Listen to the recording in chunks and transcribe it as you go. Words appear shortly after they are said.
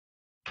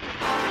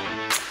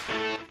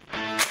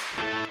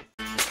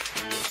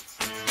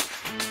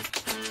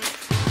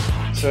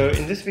So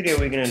in this video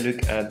we're going to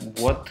look at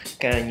what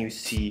can you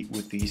see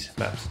with these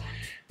maps.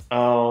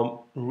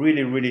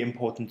 Really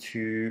important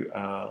to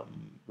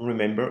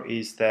remember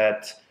is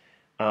that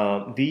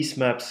these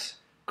maps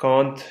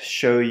can't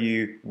show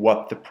you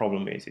what the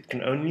problem is. It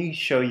can only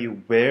show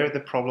you where the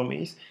problem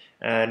is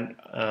and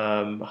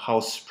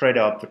how spread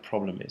out the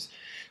problem is.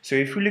 So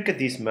if we look at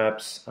these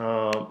maps,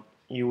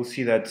 you will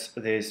see that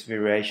there's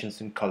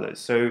variations in colors.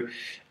 So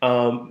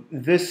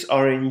this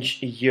orange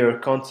here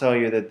can't tell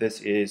you that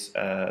this is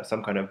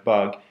some kind of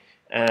bug,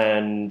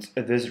 and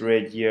this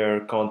red here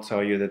can't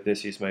tell you that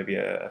this is maybe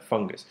a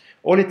fungus.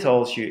 All it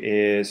tells you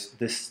is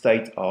the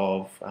state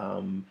of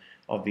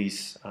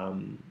these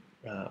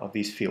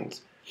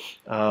fields.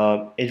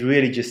 It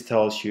really just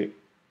tells you,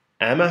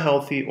 am I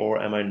healthy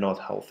or am I not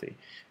healthy?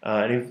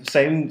 And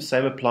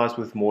same applies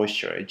with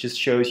moisture. It just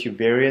shows you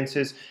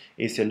variances.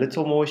 Is there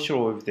little moisture,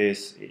 or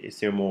is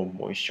there more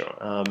moisture?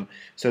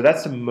 So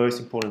that's the most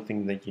important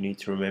thing that you need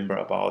to remember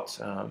about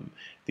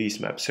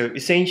these maps. So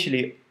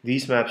essentially,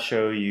 these maps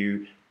show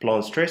you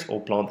plant stress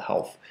or plant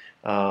health,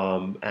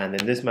 and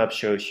then this map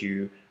shows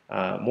you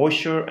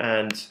moisture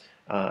and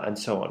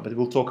so on. But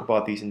we'll talk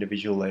about these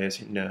individual layers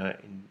in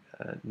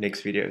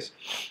next videos.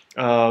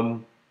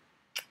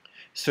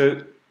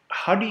 So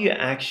how do you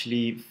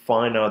actually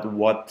find out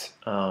what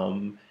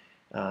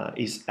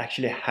is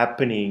actually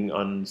happening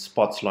on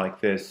spots like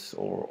this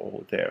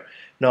or there?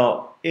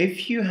 Now,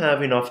 if you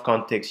have enough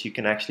context, you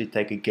can actually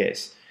take a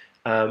guess.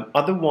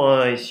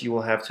 Otherwise, you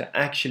will have to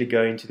actually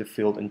go into the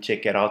field and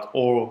check it out,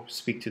 or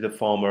speak to the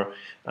farmer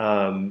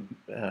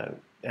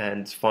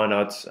and find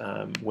out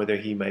whether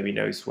he maybe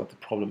knows what the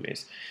problem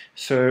is.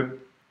 So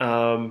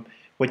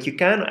what you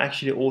can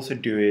actually also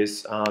do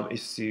is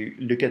to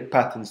look at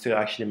patterns to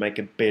actually make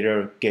a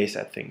better guess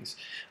at things.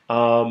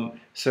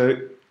 So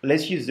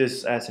let's use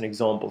this as an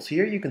example. So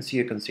here you can see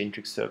a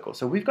concentric circle.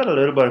 So we've got a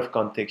little bit of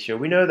context here.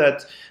 We know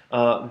that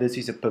this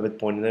is a pivot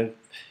point, and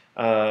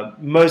then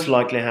most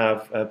likely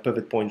have a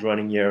pivot point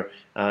running here,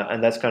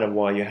 and that's kind of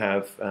why you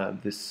have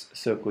this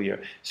circle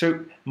here. So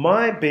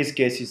my best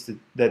guess is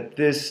that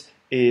this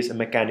is a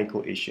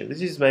mechanical issue.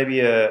 This is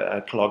maybe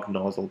a clogged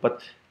nozzle,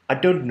 but I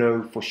don't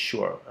know for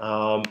sure.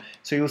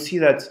 So you'll see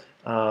that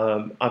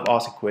I've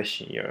asked a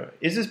question here.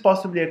 Is this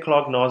possibly a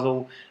clogged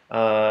nozzle,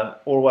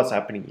 or what's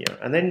happening here?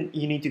 And then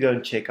you need to go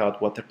and check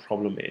out what the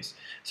problem is.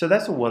 So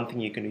that's the one thing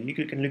you can do.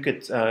 You can look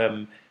at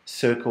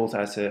circles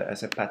as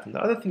a pattern.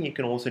 The other thing you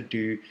can also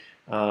do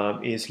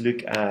is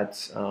look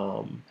at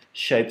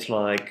shapes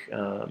like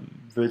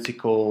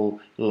vertical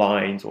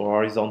lines or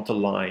horizontal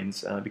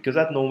lines, because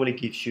that normally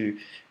gives you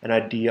an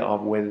idea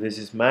of whether this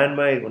is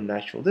man-made or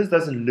natural. This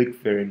doesn't look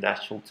very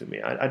natural to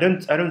me. I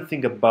don't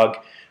think a bug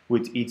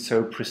would eat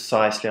so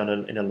precisely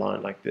in a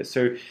line like this.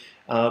 So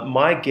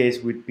my guess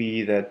would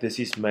be that this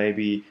is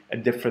maybe a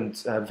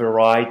different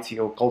variety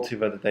or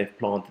cultivar that they've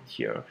planted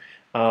here.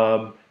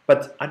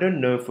 But I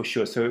don't know for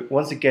sure. So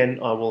once again,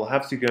 I will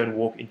have to go and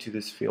walk into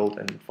this field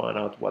and find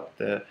out what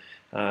the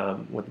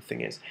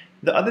thing is.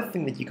 The other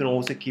thing that you can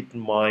also keep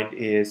in mind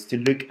is to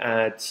look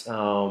at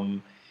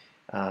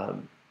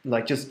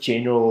like just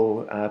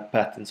general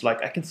patterns.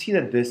 Like I can see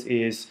that this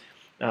is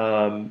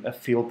a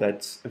field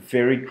that's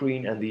very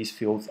green, and these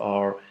fields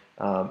are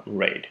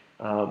red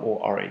or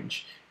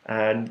orange.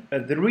 And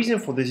the reason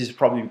for this is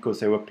probably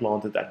because they were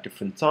planted at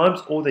different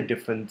times, or they're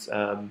different.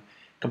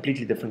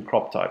 Completely different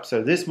crop types.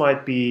 So this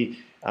might be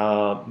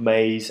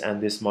maize,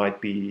 and this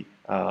might be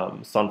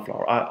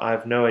sunflower. I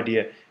have no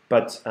idea,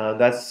 but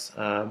that's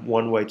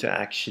one way to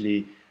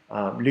actually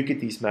look at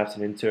these maps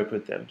and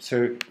interpret them.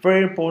 So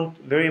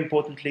very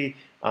importantly,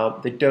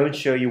 they don't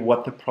show you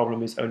what the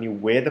problem is, only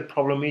where the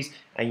problem is,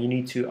 and you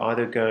need to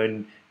either go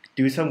and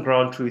do some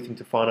ground truthing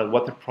to find out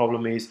what the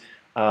problem is,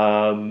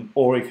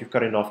 or if you've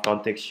got enough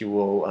context, you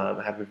will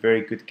have a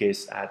very good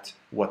guess at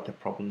what the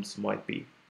problems might be.